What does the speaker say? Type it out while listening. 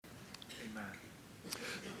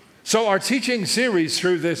So our teaching series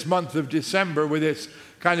through this month of December with its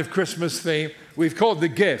kind of Christmas theme, we've called The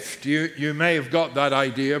Gift. You may have got that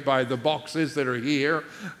idea by the boxes that are here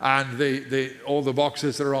and all the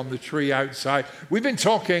boxes that are on the tree outside. We've been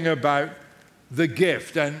talking about the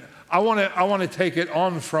gift, and I want to take it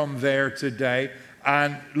on from there today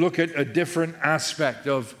and look at a different aspect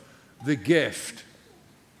of the gift.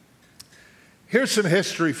 Here's some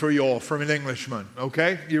history for you all from an Englishman,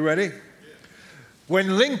 okay? You ready?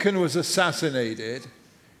 When Lincoln was assassinated,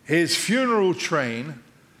 his funeral train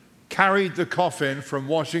carried the coffin from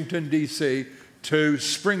Washington, D.C. to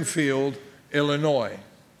Springfield, Illinois.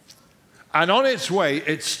 And on its way,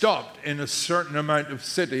 it stopped in a certain amount of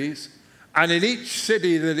cities. And in each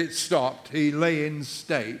city that it stopped, he lay in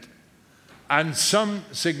state. And some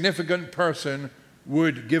significant person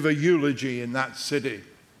would give a eulogy in that city.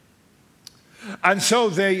 And so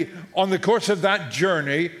on the course of that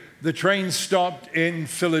journey, the train stopped in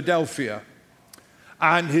Philadelphia.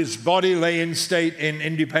 And his body lay in state in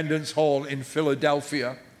Independence Hall in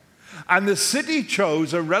Philadelphia. And the city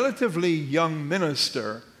chose a relatively young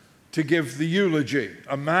minister to give the eulogy,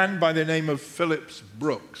 a man by the name of Phillips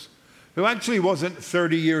Brooks, who actually wasn't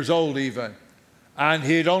 30 years old even. And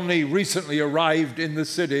he had only recently arrived in the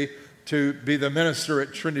city to be the minister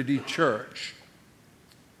at Trinity Church.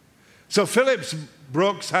 So Phillips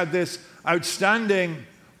Brooks had this outstanding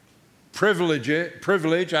privilege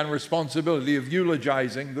and responsibility of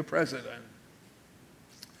eulogizing the president.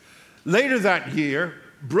 Later that year,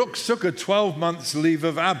 Brooks took a 12-month leave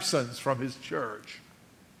of absence from his church,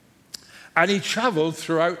 and he traveled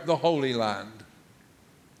throughout the Holy Land.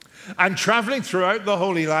 And traveling throughout the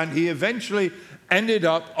Holy Land, he eventually ended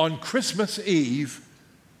up on Christmas Eve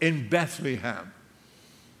in Bethlehem.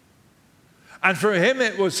 And for him,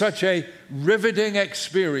 it was such a riveting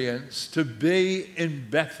experience to be in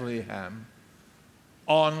Bethlehem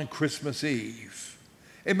on Christmas Eve.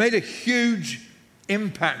 It made a huge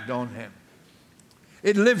impact on him.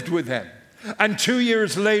 It lived with him. And 2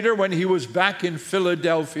 years later, when he was back in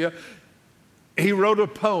Philadelphia, he wrote a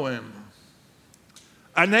poem.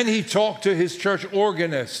 And then he talked to his church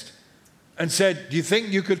organist and said, "Do you think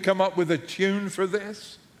you could come up with a tune for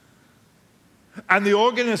this?" And the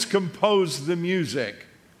organist composed the music.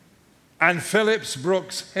 And Phillips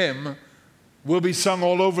Brooks' hymn will be sung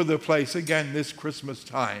all over the place again this Christmas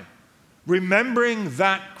time, remembering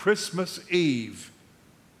that Christmas Eve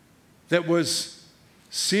that was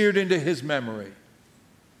seared into his memory.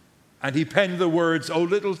 And he penned the words, "O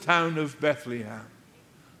little town of Bethlehem,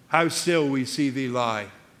 how still we see thee lie.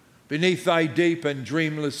 Beneath thy deep and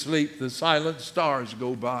dreamless sleep, the silent stars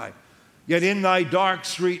go by. Yet in thy dark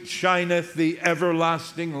street shineth the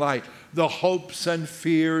everlasting light. The hopes and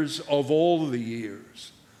fears of all the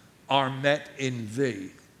years are met in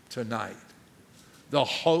thee tonight." The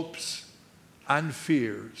hopes and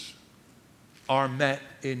fears are met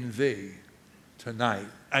in thee tonight.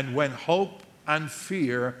 And when hope and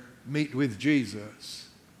fear meet with Jesus,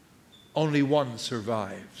 only one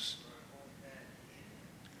survives.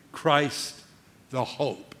 Christ, the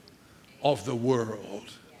hope of the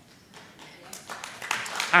world.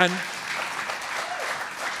 And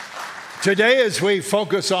today, as we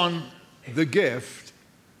focus on the gift,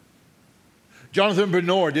 Jonathan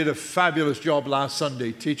Bernard did a fabulous job last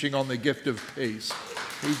Sunday teaching on the gift of peace.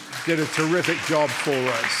 He did a terrific job for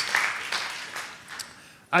us.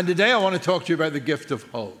 And today I want to talk to you about the gift of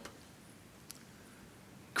hope.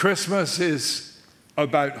 Christmas is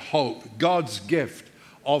about hope, God's gift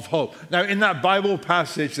of hope. Now, in that Bible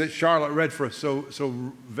passage that Charlotte read for us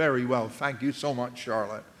so very well, thank you so much,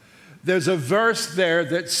 Charlotte, there's a verse there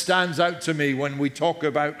that stands out to me when we talk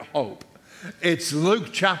about hope. It's Luke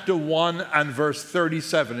chapter 1 and verse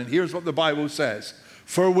 37, and here's what the Bible says: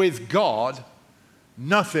 "For with God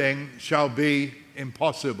nothing shall be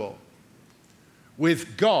impossible."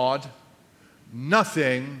 With God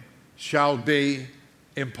nothing shall be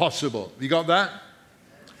impossible. You got that?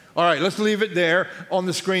 All right, let's leave it there on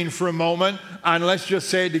the screen for a moment, and let's just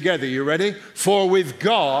say it together. You ready? For with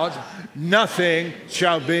God, nothing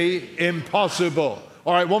shall be impossible.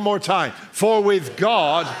 All right, one more time. For with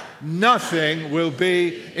God, nothing will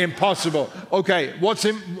be impossible. Okay,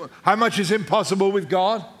 how much is impossible with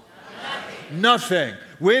God? Nothing.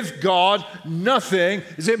 With God, nothing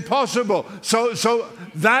is impossible. So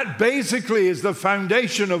that basically is the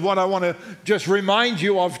foundation of what I want to just remind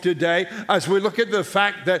you of today as we look at the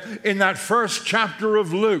fact that in that first chapter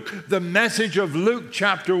of Luke, the message of Luke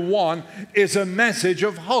chapter 1 is a message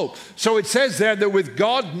of hope. So it says there that with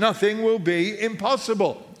God, nothing will be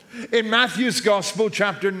impossible. In Matthew's Gospel,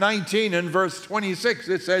 chapter 19 and verse 26,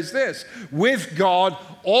 it says this: "With God,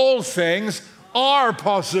 all things are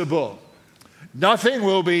possible. Nothing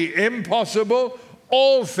will be impossible.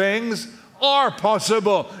 All things are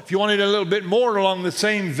possible. If you wanted a little bit more along the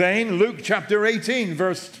same vein, Luke chapter 18,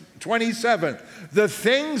 verse 27. The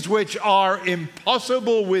things which are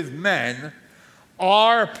impossible with men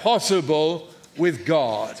are possible with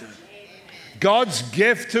God. God's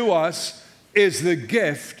gift to us is the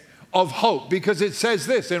gift of hope, because it says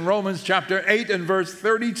this in Romans chapter 8 and verse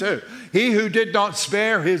 32. He who did not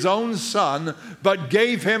spare his own son, but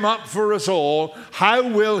gave him up for us all, how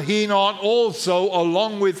will he not also,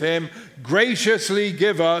 along with him, graciously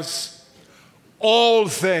give us all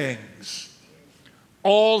things?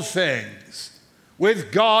 All things.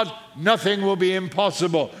 With God, nothing will be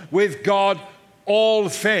impossible. With God, all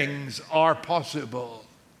things are possible.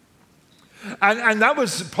 And that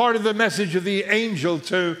was part of the message of the angel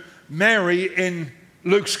to Mary in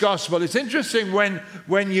Luke's gospel. It's interesting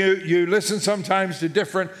when you listen sometimes to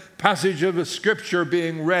different passages of the scripture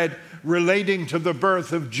being read relating to the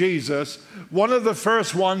birth of Jesus. One of the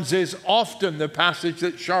first ones is often the passage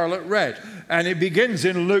that Charlotte read. And it begins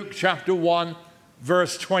in Luke chapter 1,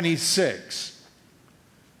 verse 26.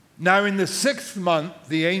 Now in the 6th month,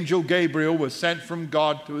 the angel Gabriel was sent from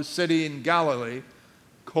God to a city in Galilee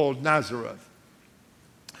called Nazareth.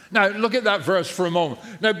 Now, look at that verse for a moment.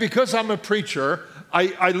 Now, because I'm a preacher,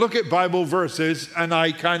 I look at Bible verses and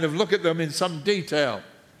I kind of look at them in some detail.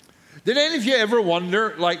 Did any of you ever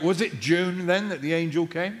wonder, like, was it June then that the angel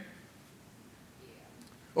came?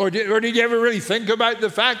 Or did you ever really think about the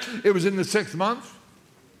fact it was in the 6th month?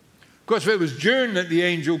 Of course, if it was June that the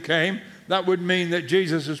angel came, that would mean that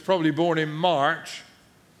Jesus was probably born in March.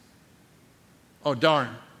 Oh,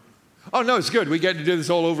 darn. Oh, no, it's good. We get to do this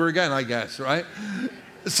all over again, I guess, right?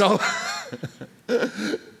 So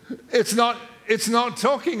it's not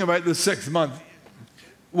talking about the 6th month.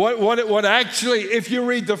 What actually, if you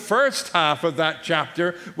read the first half of that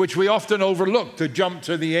chapter, which we often overlook to jump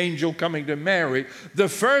to the angel coming to Mary, the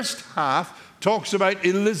first half talks about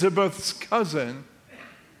Mary's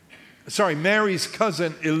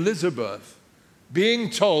cousin Elizabeth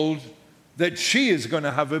being told that she is going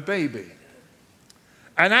to have a baby.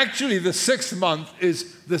 And actually, the 6th month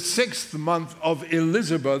is the 6th month of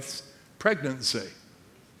Elizabeth's pregnancy.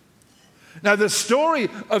 Now, the story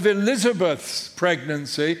of Elizabeth's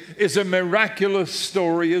pregnancy is a miraculous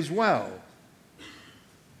story as well.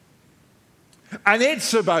 And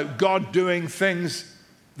it's about God doing things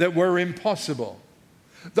that were impossible.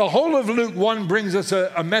 The whole of Luke 1 brings us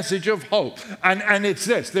a message of hope. And it's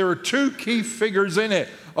this. There are two key figures in it.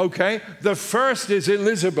 Okay, the first is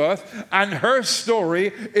Elizabeth, and her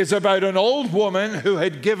story is about an old woman who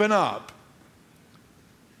had given up,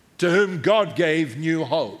 to whom God gave new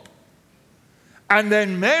hope. And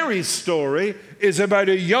then Mary's story is about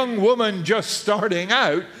a young woman just starting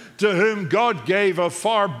out, to whom God gave a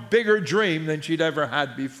far bigger dream than she'd ever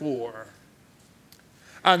had before.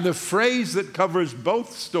 And the phrase that covers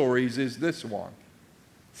both stories is this one: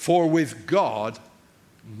 for with God,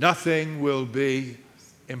 nothing will be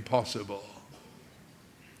impossible.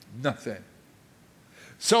 Nothing.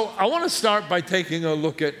 So I want to start by taking a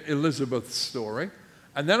look at Elizabeth's story,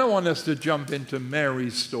 and then I want us to jump into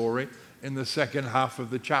Mary's story in the second half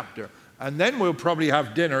of the chapter. And then we'll probably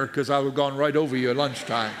have dinner, because I will have gone right over you at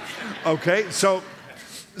lunchtime. Okay, so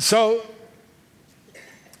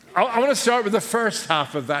I want to start with the first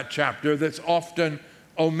half of that chapter that's often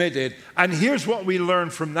omitted. And here's what we learn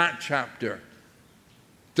from that chapter.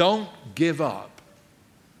 Don't give up.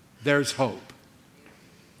 There's hope.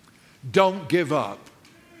 Don't give up.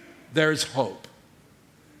 There's hope.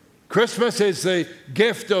 Christmas is the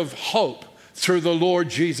gift of hope through the Lord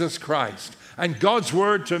Jesus Christ. And God's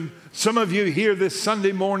word to some of you here this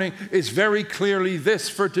Sunday morning is very clearly this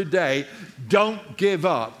for today: don't give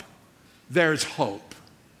up. There's hope.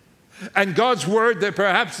 And God's word, that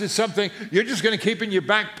perhaps is something you're just going to keep in your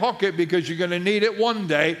back pocket because you're going to need it one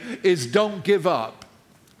day, is don't give up.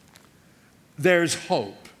 There's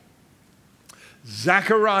hope.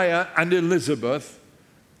 Zachariah and Elizabeth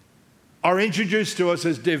are introduced to us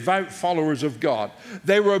as devout followers of God.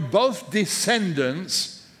 They were both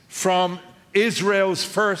descendants from Israel's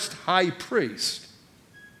first high priest.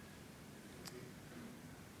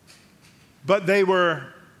 But they were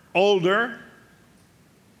older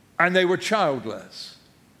and they were childless.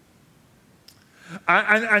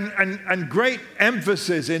 And great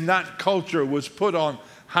emphasis in that culture was put on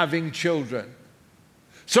having children.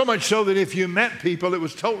 So much so that if you met people, it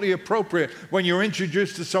was totally appropriate. When you were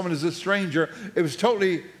introduced to someone as a stranger, it was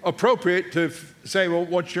totally appropriate to say, well,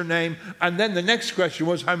 what's your name? And then the next question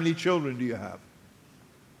was, how many children do you have?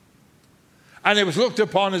 And it was looked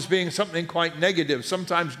upon as being something quite negative,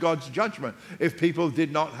 sometimes God's judgment, if people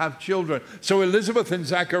did not have children. So Elizabeth and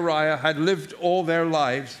Zechariah had lived all their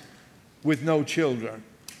lives with no children.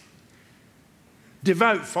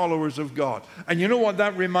 Devout followers of God. And you know what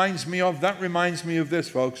that reminds me of? That reminds me of this,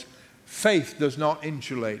 folks. Faith does not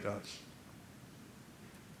insulate us.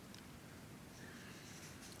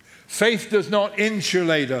 Faith does not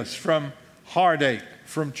insulate us from heartache,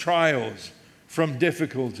 from trials, from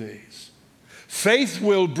difficulties. Faith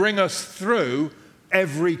will bring us through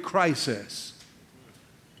every crisis,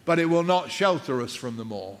 but it will not shelter us from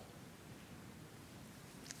them all.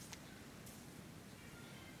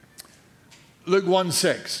 Luke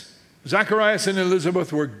 1:6. Zacharias and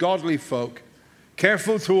Elizabeth were godly folk,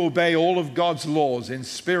 careful to obey all of God's laws in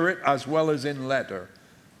spirit as well as in letter.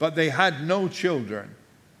 But they had no children,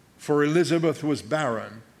 for Elizabeth was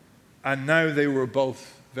barren, and now they were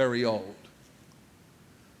both very old.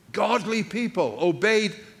 Godly people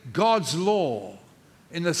obeyed God's law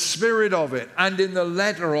in the spirit of it and in the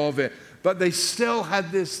letter of it, but they still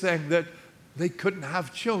had this thing that they couldn't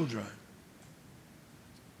have children.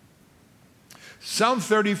 Psalm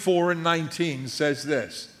 34:19 says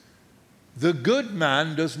this: "The good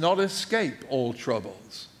man does not escape all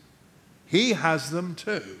troubles. He has them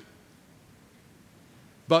too.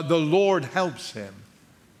 But the Lord helps him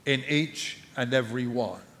in each and every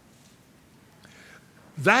one."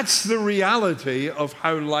 That's the reality of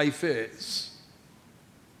how life is.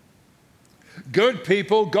 Good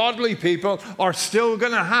people, godly people are still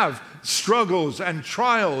going to have struggles and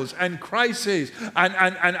trials and crises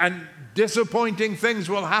and disappointing things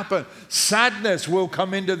will happen. Sadness will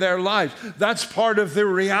come into their lives. That's part of the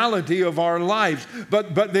reality of our lives.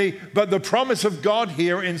 But the promise of God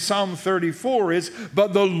here in Psalm 34 is,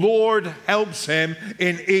 but the Lord helps him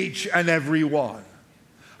in each and every one.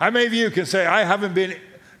 How many of you can say, I haven't been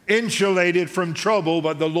insulated from trouble,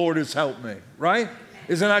 but the Lord has helped me, right?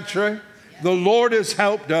 Isn't that true? The Lord has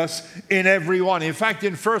helped us in every one. In fact,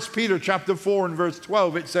 in 1 Peter chapter 4 and verse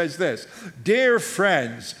 12, it says this: "Dear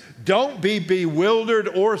friends, don't be bewildered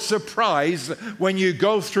or surprised when you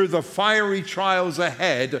go through the fiery trials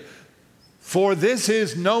ahead, for this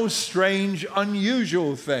is no strange,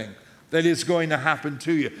 unusual thing that is going to happen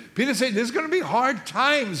to you." Peter said, there's going to be hard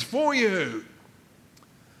times for you.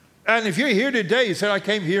 And if you're here today, you said, I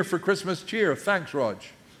came here for Christmas cheer. Thanks, Rog.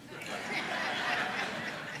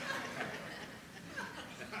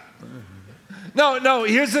 No,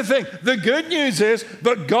 here's the thing. The good news is,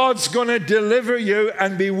 but God's going to deliver you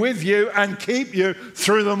and be with you and keep you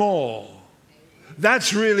through them all.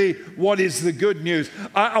 That's really what is the good news.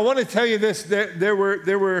 I want to tell you this. There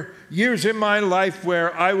were years in my life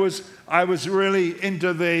where I was really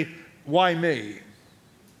into the why me.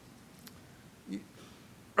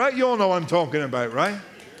 Right? You all know what I'm talking about, right?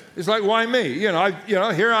 It's like, why me? Here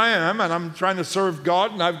I am, and I'm trying to serve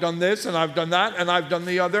God, and I've done this, and I've done that, and I've done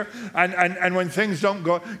the other. And when things don't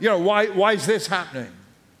go, why is this happening?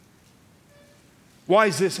 Why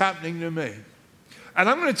is this happening to me? And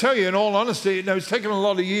I'm going to tell you, in all honesty, it's taken a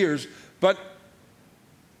lot of years, but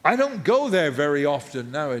I don't go there very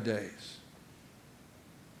often nowadays.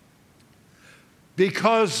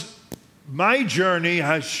 Because my journey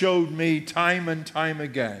has showed me time and time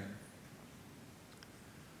again,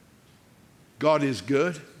 God is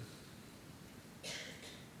good.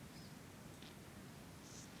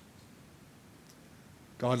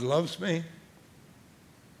 God loves me.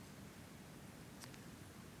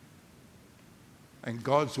 And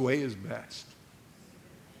God's way is best.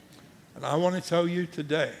 And I want to tell you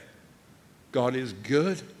today, God is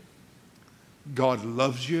good. God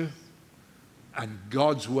loves you. And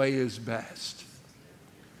God's way is best.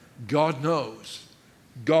 God knows.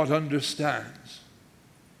 God understands.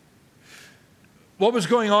 What was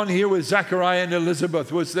going on here with Zechariah and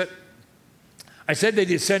Elizabeth was that I said they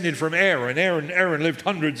descended from Aaron. Aaron lived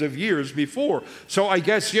hundreds of years before. So I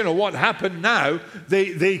guess, what happened now,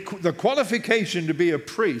 the qualification to be a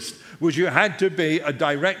priest was you had to be a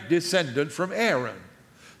direct descendant from Aaron.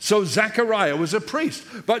 So Zechariah was a priest.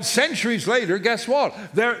 But centuries later, guess what?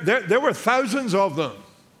 There were thousands of them.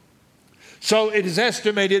 So it is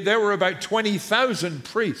estimated there were about 20,000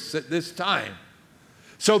 priests at this time.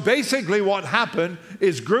 So basically what happened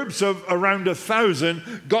is groups of around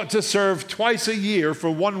 1,000 got to serve twice a year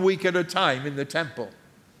for 1 week at a time in the temple.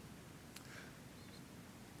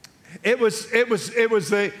 It was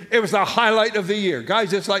the highlight of the year.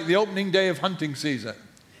 Guys, it's like the opening day of hunting season.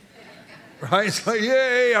 Right? It's like,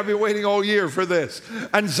 yay, I've been waiting all year for this.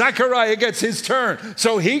 And Zechariah gets his turn.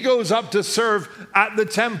 So he goes up to serve at the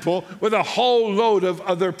temple with a whole load of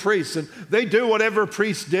other priests. And they do whatever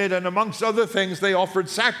priests did. And amongst other things, they offered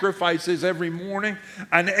sacrifices every morning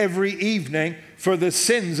and every evening for the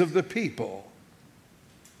sins of the people.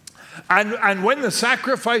 And when the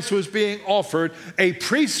sacrifice was being offered, a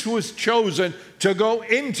priest was chosen to go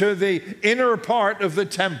into the inner part of the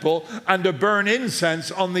temple and to burn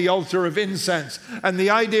incense on the altar of incense. And the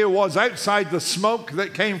idea was outside the smoke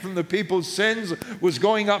that came from the people's sins was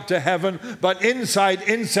going up to heaven, but inside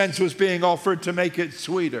incense was being offered to make it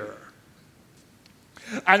sweeter.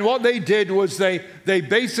 And what they did was they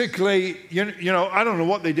basically, you know, I don't know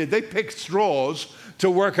what they did. They picked straws to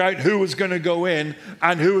work out who was going to go in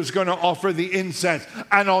and who was going to offer the incense.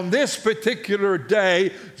 And on this particular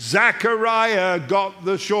day, Zechariah got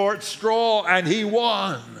the short straw and he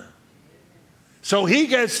won. So he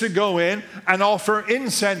gets to go in and offer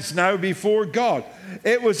incense now before God.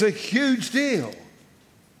 It was a huge deal.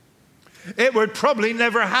 It would probably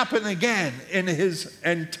never happen again in his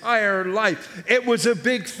entire life. It was a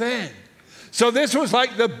big thing. So this was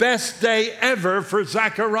like the best day ever for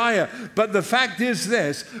Zechariah. But the fact is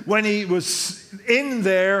this, when he was in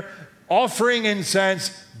there offering incense,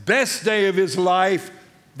 best day of his life,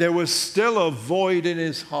 there was still a void in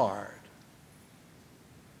his heart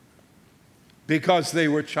because they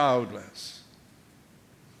were childless.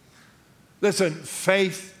 Listen,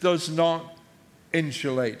 faith does not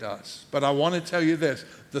insulate us. But I want to tell you this,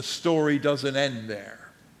 the story doesn't end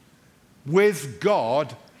there. With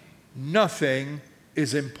God, nothing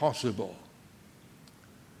is impossible.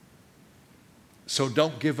 So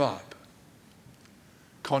don't give up.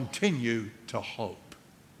 Continue to hope.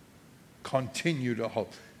 Continue to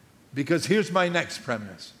hope. Because here's my next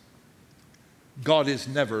premise. God is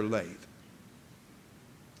never late.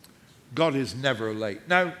 God is never late.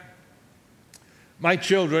 Now, my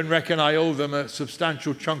children reckon I owe them a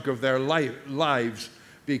substantial chunk of their lives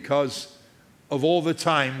because of all the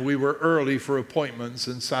time we were early for appointments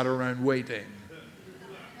and sat around waiting.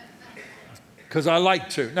 Because I like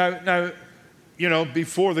to. Now, you know,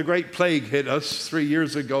 before the Great Plague hit us 3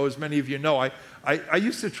 years ago, as many of you know, I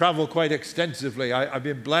used to travel quite extensively. I've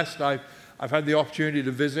been blessed. I've had the opportunity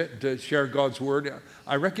to visit, to share God's Word.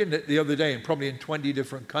 I reckoned it the other day, and probably in 20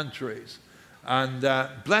 different countries. And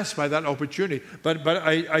blessed by that opportunity. But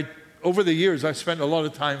I over the years, I've spent a lot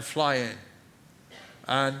of time flying.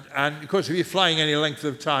 And of course, if you're flying any length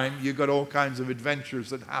of time, you've got all kinds of adventures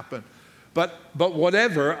that happen. But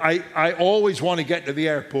whatever, I always want to get to the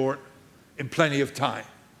airport in plenty of time,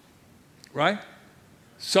 right?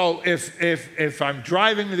 So if I'm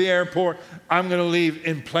driving to the airport, I'm going to leave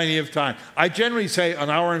in plenty of time. I generally say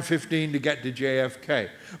an hour and 15 to get to JFK.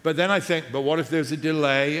 But then I think, but what if there's a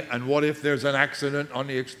delay? And what if there's an accident on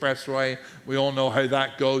the expressway? We all know how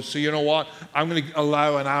that goes. So you know what? I'm going to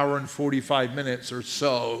allow an hour and 45 minutes or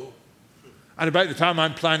so. And about the time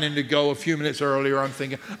I'm planning to go a few minutes earlier, I'm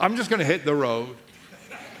thinking, I'm just going to hit the road.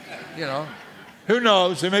 You know, who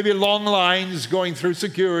knows? There may be long lines going through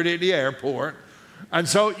security at the airport. And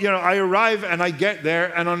so, you know, I arrive and I get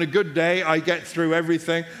there, and on a good day, I get through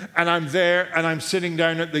everything, and I'm there, and I'm sitting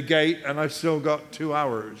down at the gate, and I've still got 2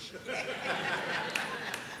 hours.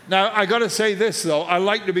 Now, I got to say this, though. I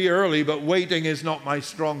like to be early, but waiting is not my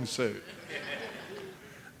strong suit.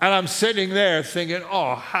 And I'm sitting there thinking,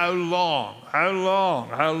 oh, how long? How long?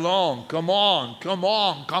 How long? Come on, come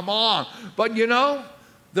on, come on. But, you know,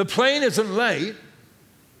 the plane isn't late.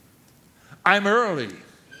 I'm early.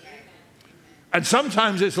 And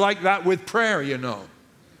sometimes it's like that with prayer, you know.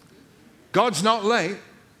 God's not late.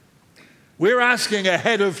 We're asking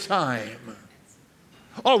ahead of time.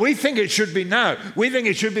 Oh, we think it should be now. We think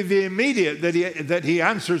it should be the immediate that he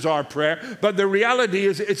answers our prayer. But the reality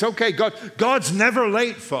is it's okay. God's never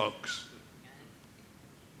late, folks.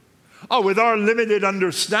 Oh, with our limited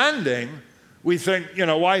understanding, we think, you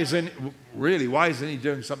know, why isn't he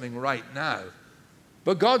doing something right now?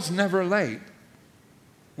 But God's never late.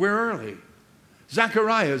 We're early.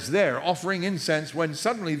 Zechariah's there offering incense when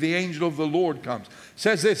suddenly the angel of the Lord comes. It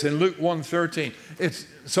says this in Luke 1:13.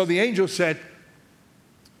 So the angel said,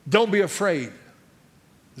 don't be afraid,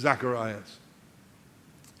 Zacharias.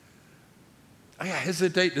 I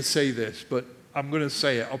hesitate to say this, but I'm going to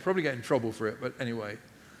say it. I'll probably get in trouble for it, but anyway,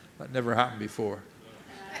 that never happened before.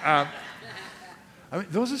 I mean,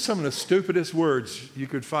 those are some of the stupidest words you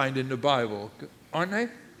could find in the Bible, aren't they?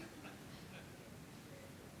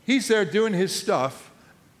 He's there doing his stuff,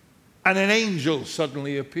 and an angel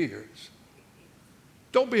suddenly appears.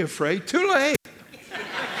 Don't be afraid. Too late.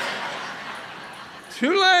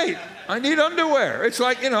 Too late. I need underwear. It's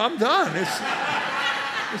like, I'm done. It's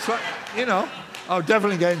like, I'll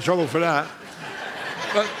definitely get in trouble for that.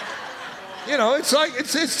 But, it's like,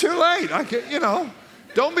 it's too late. I can,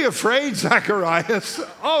 don't be afraid, Zacharias.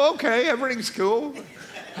 Oh, okay, everything's cool.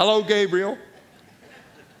 Hello, Gabriel.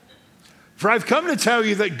 For I've come to tell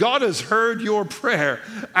you that God has heard your prayer,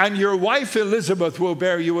 and your wife Elizabeth will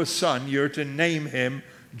bear you a son. You're to name him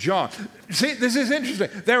John. See, this is interesting.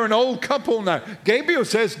 They're an old couple now. Gabriel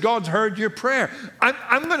says, God's heard your prayer.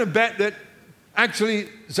 I'm going to bet that actually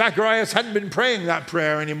Zacharias hadn't been praying that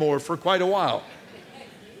prayer anymore for quite a while.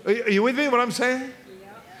 Are you with me what I'm saying?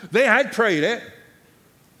 Yeah. They had prayed it.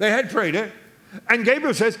 And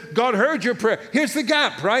Gabriel says, God heard your prayer. Here's the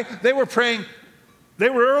gap, right? They were praying. They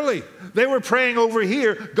were early. They were praying over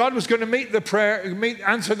here. God was going to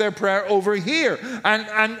answer their prayer over here.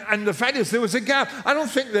 And the fact is there was a gap. I don't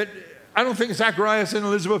think Zacharias and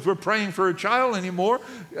Elizabeth were praying for a child anymore.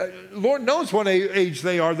 Lord knows what age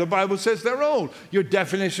they are. The Bible says they're old. Your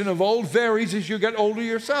definition of old varies as you get older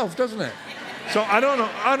yourself, doesn't it? So I don't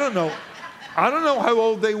know how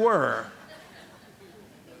old they were.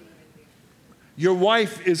 Your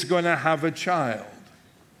wife is going to have a child.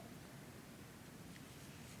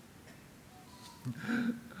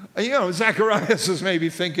 Zacharias is maybe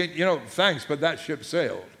thinking, thanks, but that ship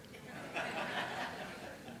sailed.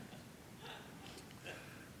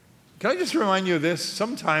 Can I just remind you of this?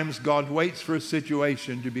 Sometimes God waits for a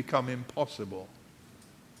situation to become impossible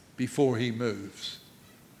before he moves.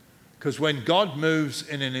 Because when God moves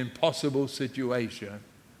in an impossible situation,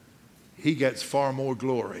 he gets far more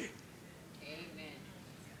glory.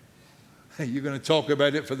 Amen. You're going to talk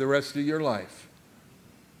about it for the rest of your life.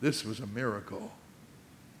 This was a miracle.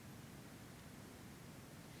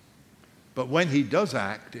 But when he does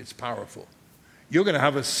act, it's powerful. You're going to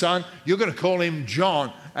have a son. You're going to call him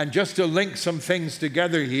John. And just to link some things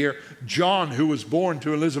together here, John, who was born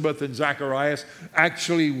to Elizabeth and Zacharias,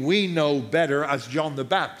 actually we know better as John the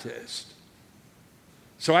Baptist.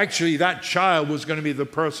 So actually that child was going to be the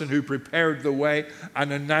person who prepared the way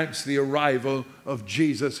and announced the arrival of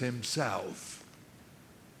Jesus himself.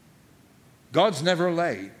 God's never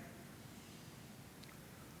late.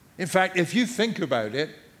 In fact, if you think about it,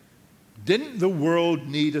 didn't the world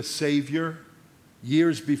need a Savior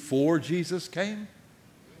years before Jesus came?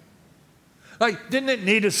 Didn't it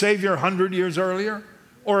need a Savior 100 years earlier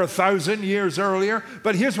or 1,000 years earlier?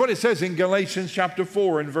 But here's what it says in Galatians chapter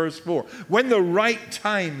 4 and verse 4. When the right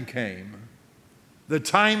time came, the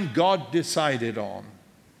time God decided on,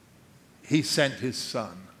 he sent his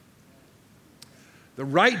son. The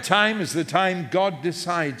right time is the time God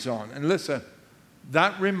decides on. And listen,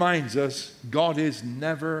 that reminds us God is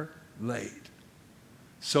never late.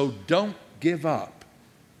 So don't give up.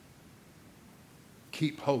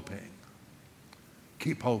 Keep hoping.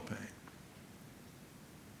 Keep hoping.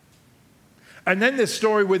 And then this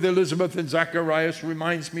story with Elizabeth and Zacharias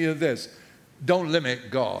reminds me of this. Don't limit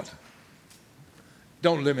God.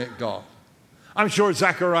 Don't limit God. I'm sure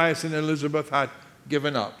Zacharias and Elizabeth had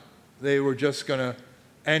given up. They were just going to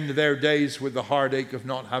end their days with the heartache of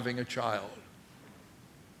not having a child.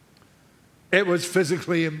 It was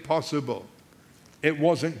physically impossible. It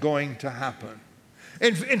wasn't going to happen.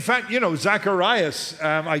 In fact, Zacharias,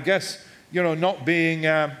 I guess, not being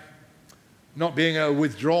a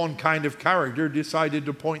withdrawn kind of character, decided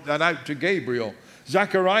to point that out to Gabriel.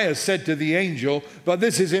 Zacharias said to the angel, but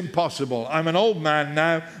this is impossible. I'm an old man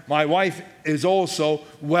now. My wife is also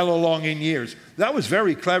well along in years. That was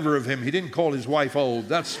very clever of him. He didn't call his wife old.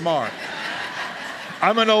 That's smart.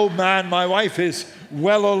 I'm an old man. My wife is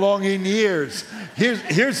well along in years.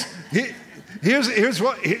 Here's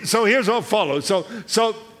what follows.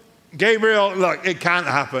 So Gabriel, look, it can't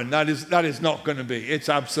happen. That is not going to be. It's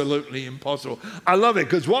absolutely impossible. I love it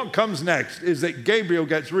because what comes next is that Gabriel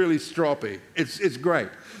gets really stroppy. It's great.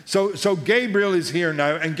 So Gabriel is here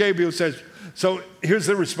now, and Gabriel says, so here's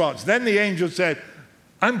the response. Then the angel said,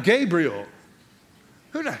 I'm Gabriel.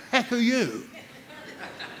 Who the heck are you?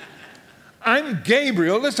 I'm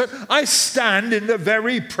Gabriel. Listen, I stand in the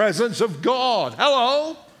very presence of God.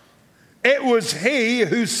 Hello? It was he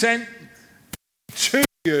who sent to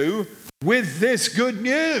you with this good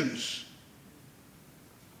news.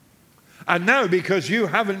 And now, because you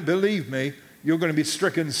haven't believed me, you're going to be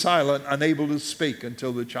stricken silent, unable to speak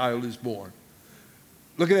until the child is born.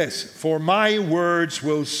 Look at this. For my words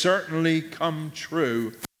will certainly come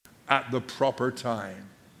true at the proper time.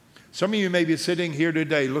 Some of you may be sitting here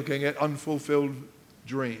today looking at unfulfilled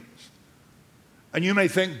dreams. And you may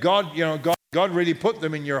think God really put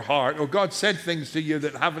them in your heart, or God said things to you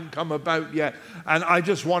that haven't come about yet. And I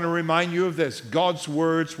just want to remind you of this. God's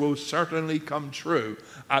words will certainly come true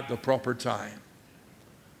at the proper time.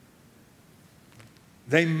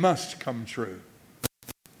 They must come true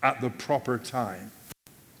at the proper time.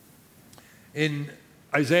 In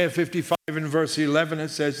Isaiah 55 and verse 11, it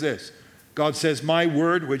says this. God says, my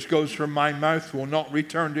word which goes from my mouth will not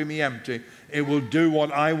return to me empty. It will do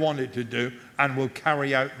what I want it to do and will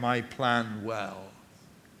carry out my plan well.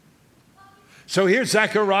 So here's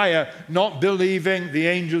Zechariah not believing. The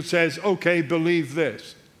angel says, okay, believe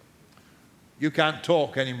this. You can't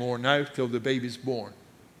talk anymore now till the baby's born.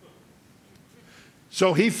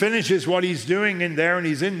 So he finishes what he's doing in there, and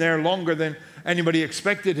he's in there longer than anybody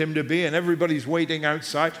expected him to be, and everybody's waiting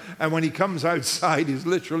outside. And when he comes outside, he's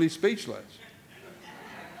literally speechless.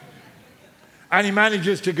 And he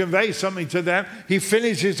manages to convey something to them. He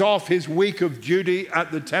finishes off his week of duty at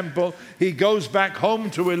the temple. He goes back home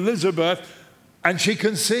to Elizabeth, and she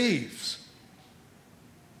conceives.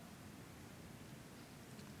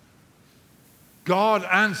 God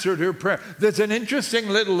answered her prayer. There's an interesting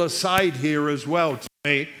little aside here as well to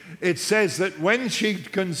me. It says that when she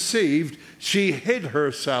conceived, she hid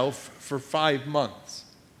herself for 5 months.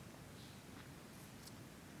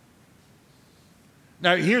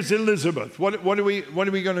 Now, here's Elizabeth. What are we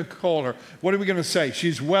going to call her? What are we going to say?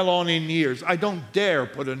 She's well on in years. I don't dare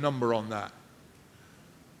put a number on that,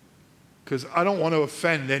 because I don't want to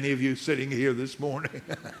offend any of you sitting here this morning.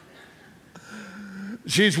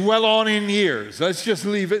 She's well on in years. Let's just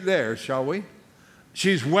leave it there, shall we?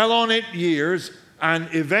 She's well on in years, and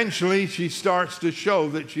eventually she starts to show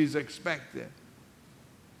that she's expecting.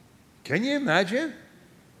 Can you imagine?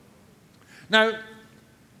 Now,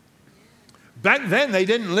 back then they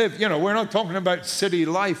didn't live, we're not talking about city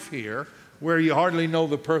life here, where you hardly know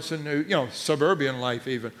the person who, suburban life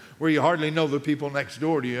even, where you hardly know the people next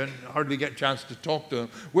door to you and hardly get a chance to talk to them.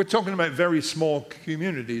 We're talking about very small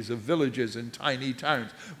communities of villages and tiny towns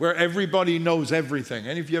where everybody knows everything.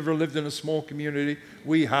 And if you ever lived in a small community,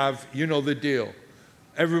 we have, you know the deal.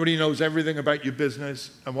 Everybody knows everything about your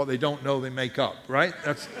business, and what they don't know, they make up, right?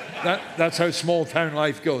 That's how small town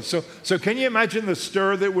life goes. So can you imagine the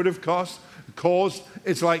stir that would have caused?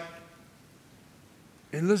 It's like,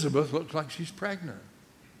 Elizabeth looks like she's pregnant.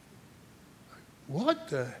 What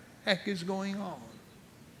the heck is going on?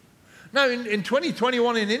 Now, in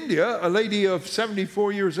 2021 in India, a lady of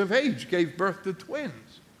 74 years of age gave birth to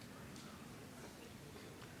twins.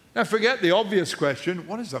 Now, forget the obvious question,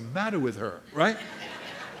 what is the matter with her, right?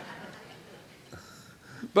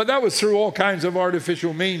 But that was through all kinds of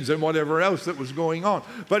artificial means and whatever else that was going on.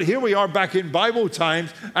 But here we are back in Bible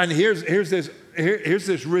times, and here's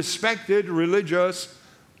this respected, religious,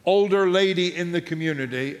 older lady in the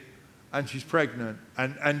community, and she's pregnant,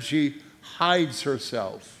 and she hides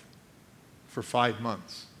herself for 5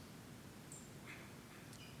 months.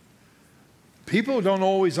 People don't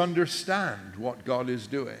always understand what God is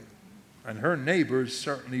doing, and her neighbors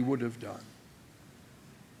certainly would have done.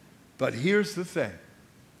 But here's the thing.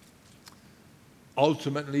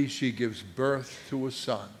 Ultimately, she gives birth to a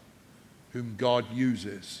son whom God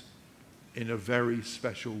uses in a very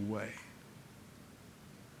special way.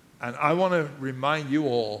 And I want to remind you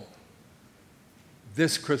all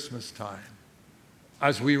this Christmas time,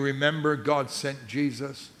 as we remember God sent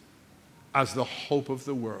Jesus as the hope of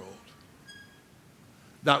the world,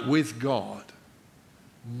 that with God,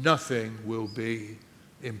 nothing will be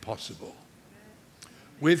impossible.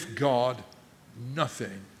 With God,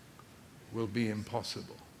 nothing will be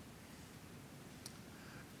impossible.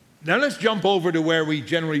 Now let's jump over to where we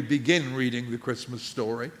generally begin reading the Christmas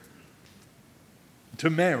story, to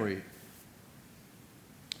Mary.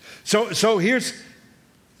 So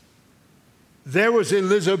there was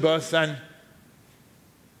Elizabeth, and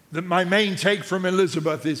my main take from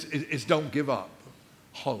Elizabeth is don't give up,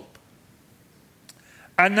 hope.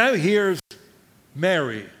 And now here's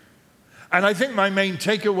Mary. And I think my main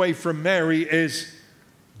takeaway from Mary is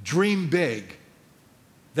dream big.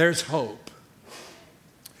 There's hope.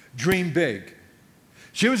 Dream big.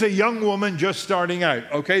 She was a young woman just starting out.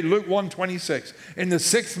 Okay, Luke 1:26. In the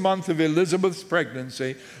 6th month of Elizabeth's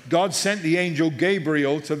pregnancy, God sent the angel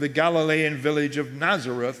Gabriel to the Galilean village of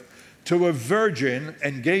Nazareth to a virgin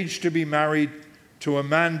engaged to be married to a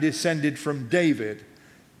man descended from David.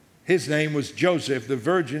 His name was Joseph, the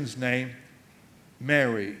virgin's name,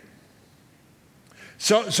 Mary.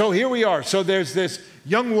 So here we are. So there's this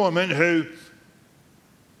young woman who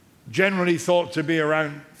generally thought to be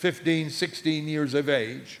around 15, 16 years of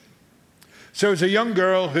age. So it's a young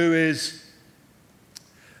girl who is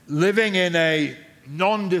living in a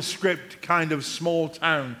nondescript kind of small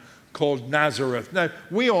town called Nazareth. Now,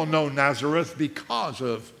 we all know Nazareth because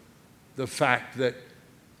of the fact that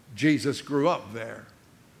Jesus grew up there.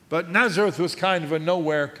 But Nazareth was kind of a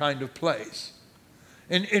nowhere kind of place.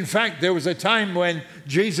 In fact, there was a time when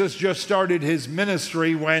Jesus just started his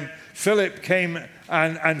ministry, when Philip came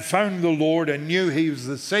and found the Lord and knew he was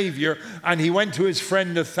the Savior. And he went to his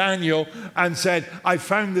friend Nathanael and said, I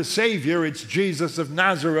found the Savior, it's Jesus of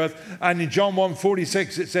Nazareth. And in John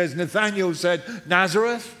 1:46 it says, Nathanael said,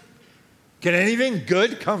 Nazareth? Can anything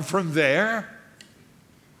good come from there?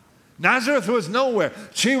 Nazareth was nowhere.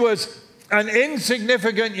 She was an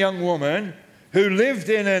insignificant young woman who lived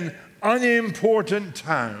in an unimportant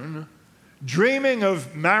town, dreaming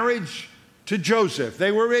of marriage to Joseph.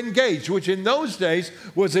 They were engaged, which in those days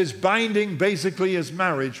was as binding basically as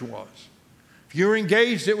marriage was. If you were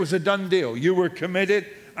engaged, it was a done deal. You were committed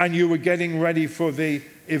and you were getting ready for the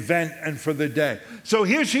event and for the day. So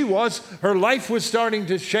here she was, her life was starting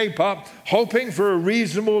to shape up, hoping for a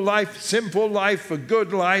reasonable life, simple life, a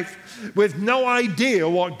good life, with no idea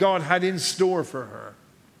what God had in store for her.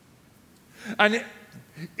 And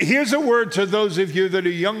here's a word to those of you that are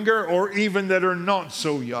younger or even that are not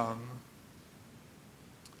so young.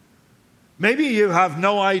 Maybe you have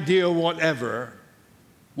no idea whatever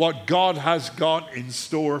what God has got in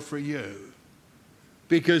store for you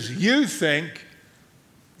because you think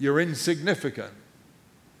you're insignificant.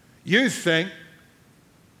 You think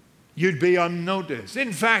you'd be unnoticed.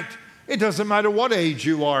 In fact, it doesn't matter what age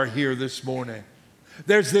you are here this morning.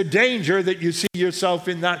 There's the danger that you see yourself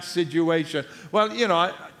in that situation. Well, you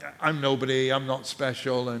know, I'm nobody, I'm not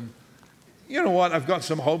special, and you know what, I've got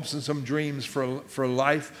some hopes and some dreams for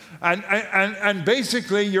life. And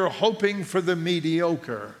basically you're hoping for the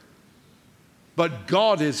mediocre. But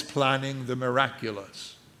God is planning the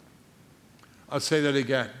miraculous. I'll say that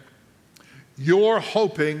again. You're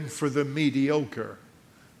hoping for the mediocre,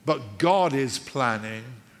 but God is planning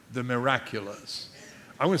the miraculous.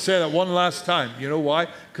 I'm going to say that one last time. You know why?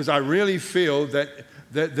 Because I really feel that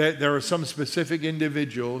there are some specific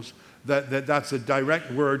individuals that's a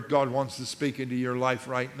direct word God wants to speak into your life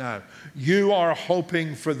right now. You are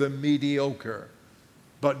hoping for the mediocre,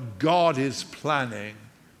 but God is planning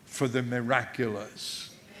for the miraculous.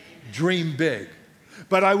 Dream big.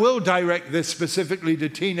 But I will direct this specifically to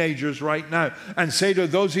teenagers right now and say to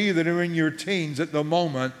those of you that are in your teens at the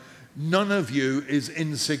moment, none of you is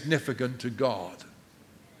insignificant to God.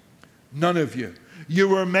 None of you. You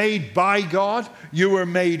were made by God. You were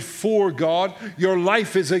made for God. Your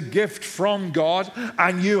life is a gift from God,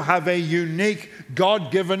 and you have a unique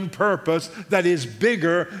God-given purpose that is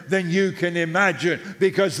bigger than you can imagine.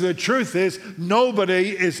 Because the truth is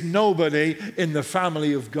nobody in the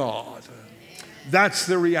family of God. That's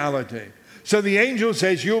the reality. So the angel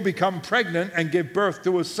says, you'll become pregnant and give birth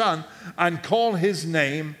to a son and call his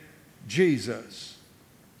name Jesus.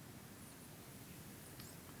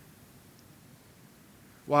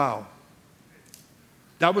 Wow.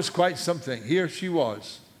 That was quite something. Here she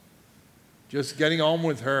was, just getting on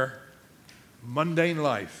with her mundane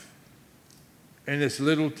life in this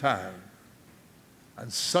little town.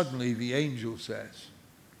 And suddenly the angel says,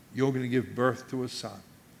 you're going to give birth to a son.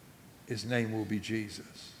 His name will be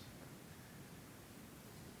Jesus.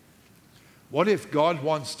 What if God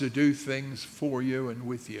wants to do things for you and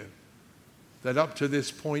with you that up to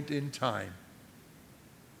this point in time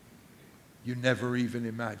you never even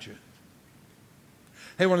imagined?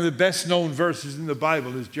 Hey, one of the best known verses in the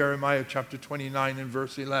Bible is Jeremiah chapter 29 and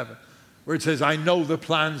verse 11, where it says, I know the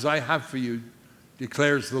plans I have for you,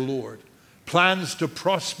 declares the Lord. Plans to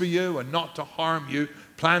prosper you and not to harm you,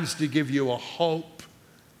 plans to give you a hope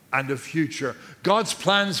and a future. God's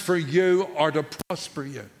plans for you are to prosper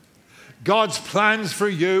you. God's plans for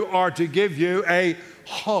you are to give you a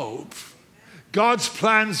hope. God's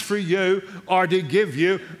plans for you are to give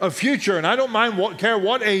you a future. And I don't care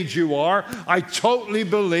what age you are. I totally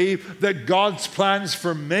believe that God's plans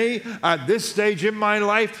for me at this stage in my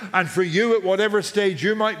life, and for you at whatever stage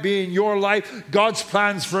you might be in your life, God's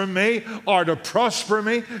plans for me are to prosper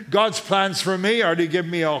me. God's plans for me are to give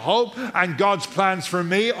me a hope. And God's plans for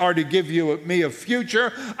me are to give me a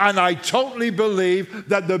future. And I totally believe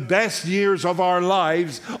that the best years of our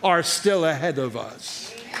lives are still ahead of us.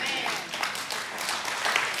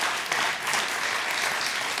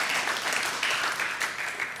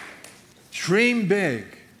 Dream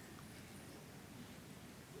big.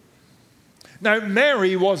 Now,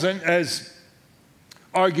 Mary wasn't as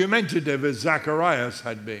argumentative as Zacharias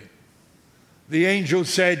had been. The angel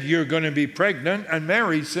said, you're going to be pregnant, and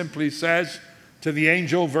Mary simply says to the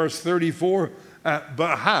angel, verse 34,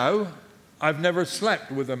 but how? I've never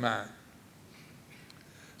slept with a man.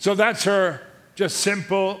 So that's her just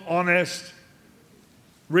simple, honest,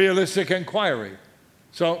 realistic inquiry.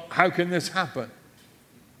 So how can this happen?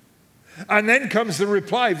 And then comes the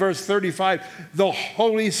reply, verse 35, the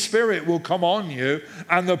Holy Spirit will come on you,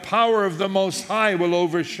 and the power of the Most High will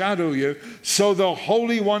overshadow you. So the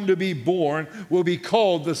Holy One to be born will be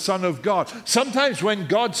called the Son of God. Sometimes when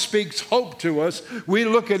God speaks hope to us, we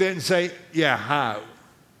look at it and say, yeah, how?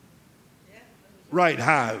 Right,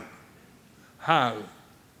 how? How?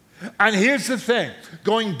 And here's the thing,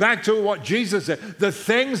 going back to what Jesus said, the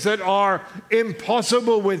things that are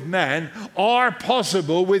impossible with men are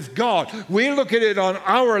possible with God. We look at it on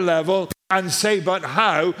our level and say, but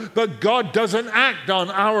how? But God doesn't act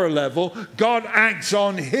on our level. God acts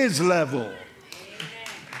on his level.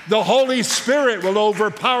 The Holy Spirit will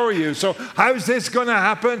overpower you. So how's this going to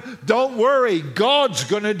happen? Don't worry, God's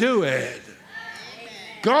going to do it.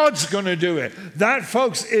 God's going to do it. That,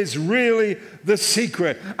 folks, is really the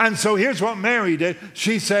secret. And so here's what Mary did.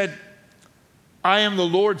 She said, I am the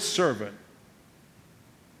Lord's servant.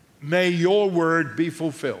 May your word be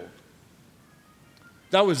fulfilled.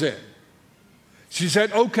 That was it. She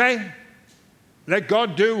said, okay, let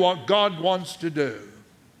God do what God wants to do.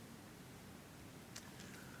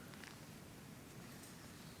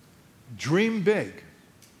 Dream big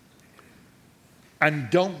and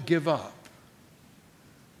don't give up.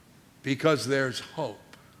 Because there's hope.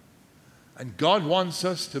 And God wants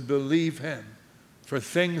us to believe him for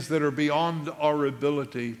things that are beyond our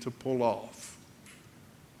ability to pull off,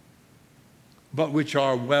 but which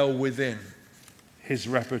are well within his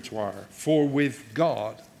repertoire. For with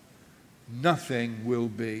God, nothing will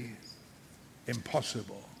be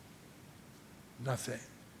impossible. Nothing.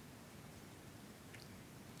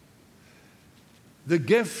 The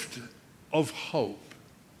gift of hope.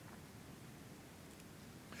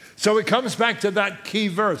 So it comes back to that key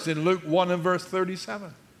verse in Luke 1 and verse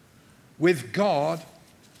 37. With God,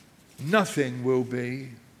 nothing will be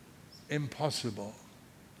impossible.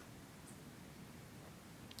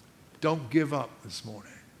 Don't give up this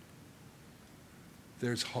morning.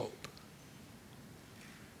 There's hope.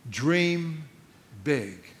 Dream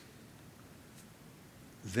big.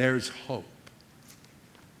 There's hope.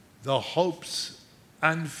 The hopes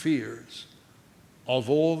and fears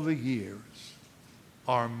of all the years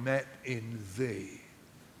are met in thee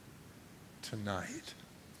tonight.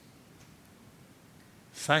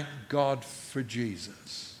 Thank God for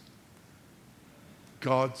Jesus,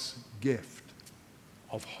 God's gift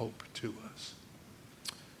of hope to us.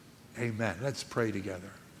 Amen. Let's pray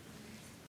together.